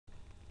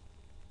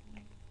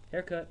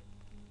Haircut.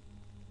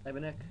 I have a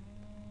neck.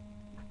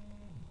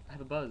 I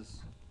have a buzz.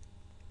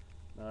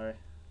 Alright.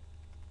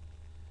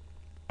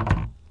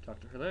 Talk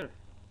to her later.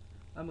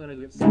 I'm gonna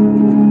go get sushi.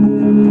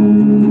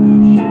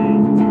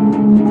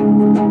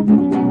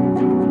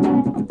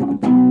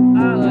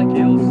 I like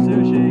your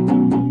sushi.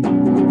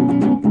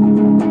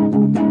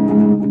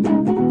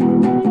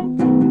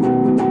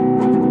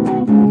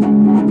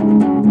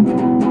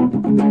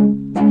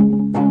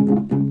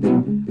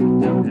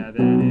 Don't have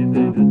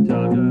anything to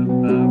talk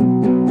about.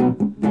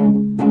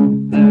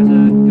 There's a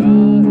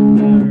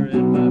gardener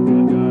in my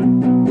backyard.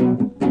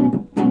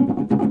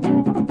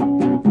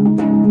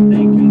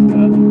 Think he's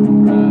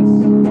cutting grass.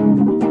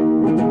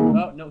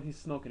 Oh no, he's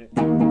smoking it.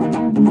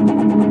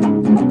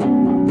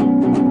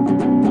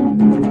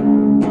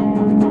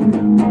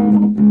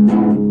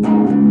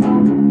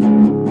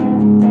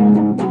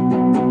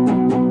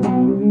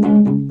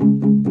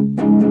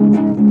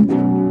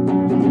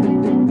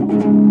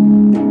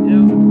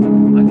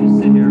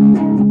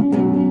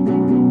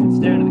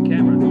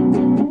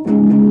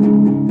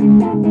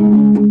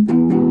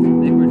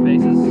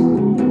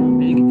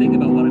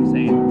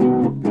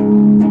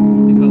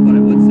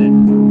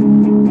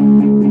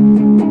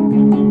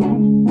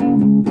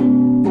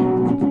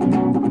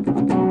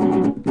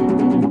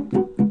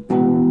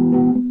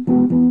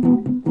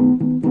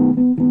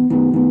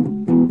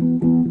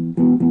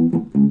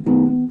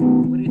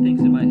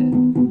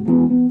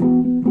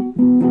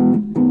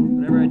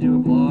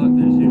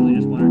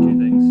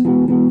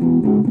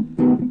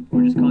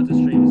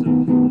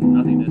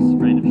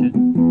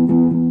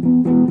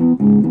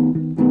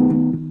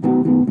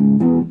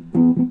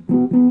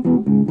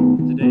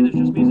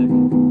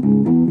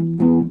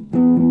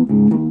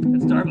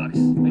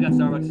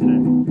 Starbucks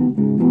today.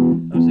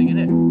 I was thinking,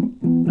 hey,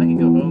 I can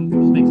go home,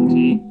 just make some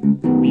tea.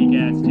 Weak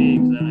ass tea,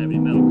 because I don't have any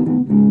milk.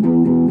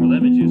 Or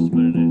lemon juice to put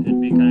in it. It'd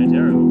be kind of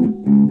terrible. Do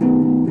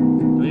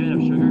we even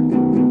have sugar?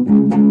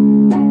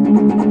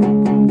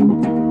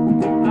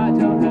 I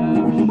don't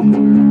have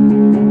sugar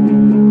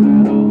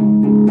at all.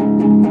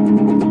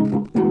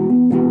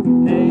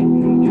 Hey,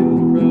 you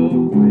crow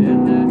in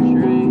that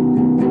tree.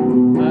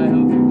 I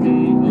hope you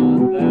pee on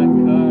that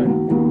card.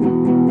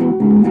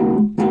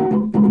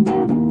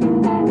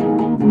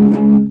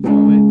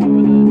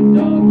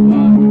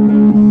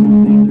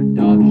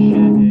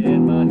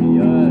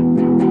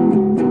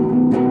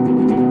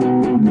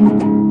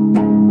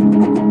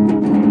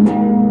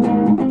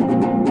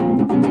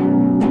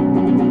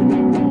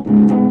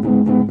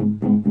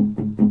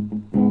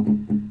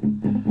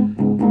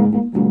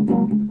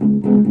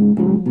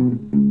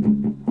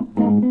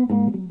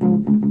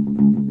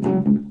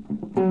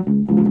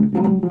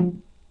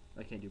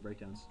 I can't do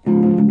breakdowns.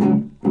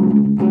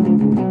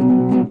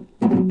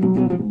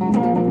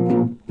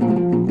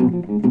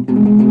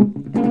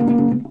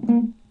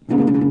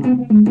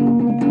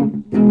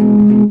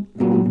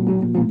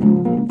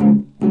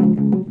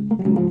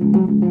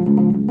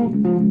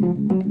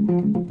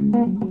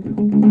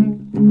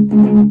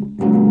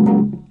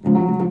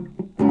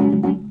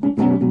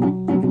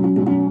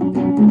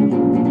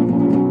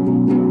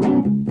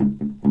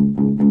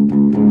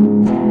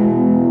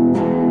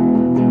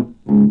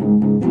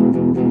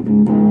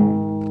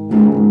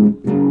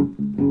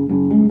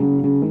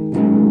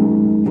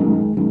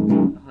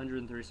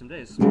 130 some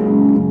days.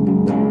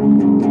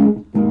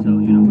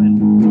 Until you know when.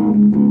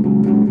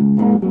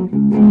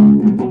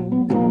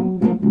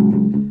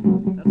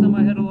 That's on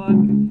my head a lot. So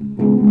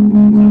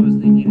I was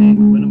thinking, hey,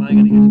 when am I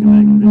going to get to come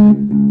back and visit?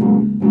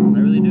 I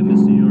really do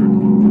miss New York.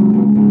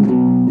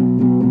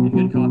 And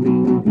good coffee.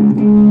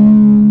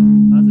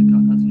 That's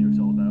what New York's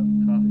all about.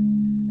 Coffee.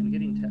 And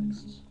getting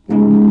texts.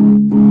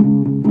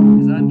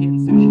 Because I'm getting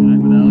sushi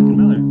tonight with Alec and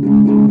Miller.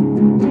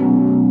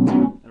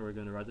 And we're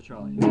going to ride the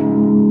trolley.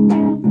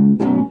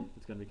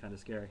 It's going to be kind of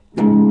scary.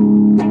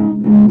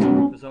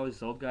 There's always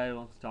this old guy who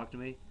wants to talk to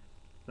me.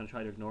 I'm going to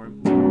try to ignore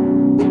him.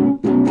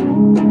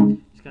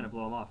 Just kind of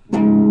blow him off.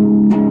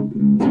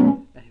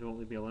 And he won't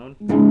leave me alone.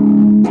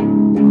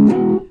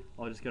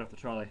 I'll just get off the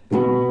trolley.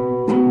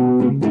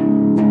 And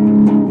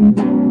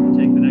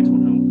take the next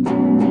one home.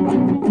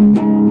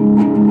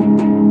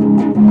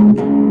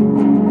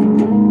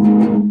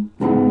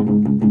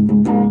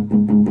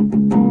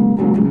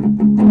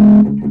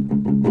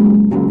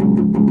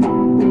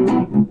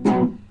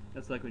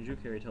 That's like when Drew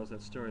Carey tells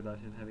that story about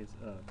him having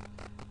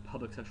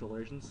public sexual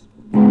relations.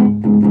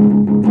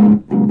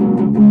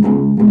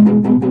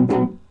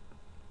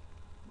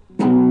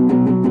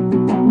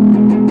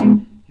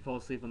 He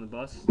falls asleep on the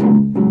bus,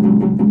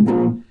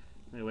 and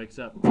he wakes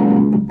up.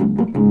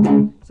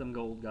 Some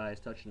gold guy is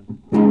touching him.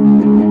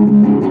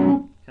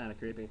 Kind of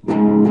creepy.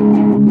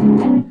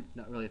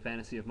 Not really a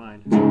fantasy of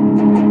mine.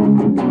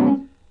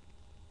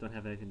 Don't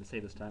have anything to say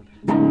this time.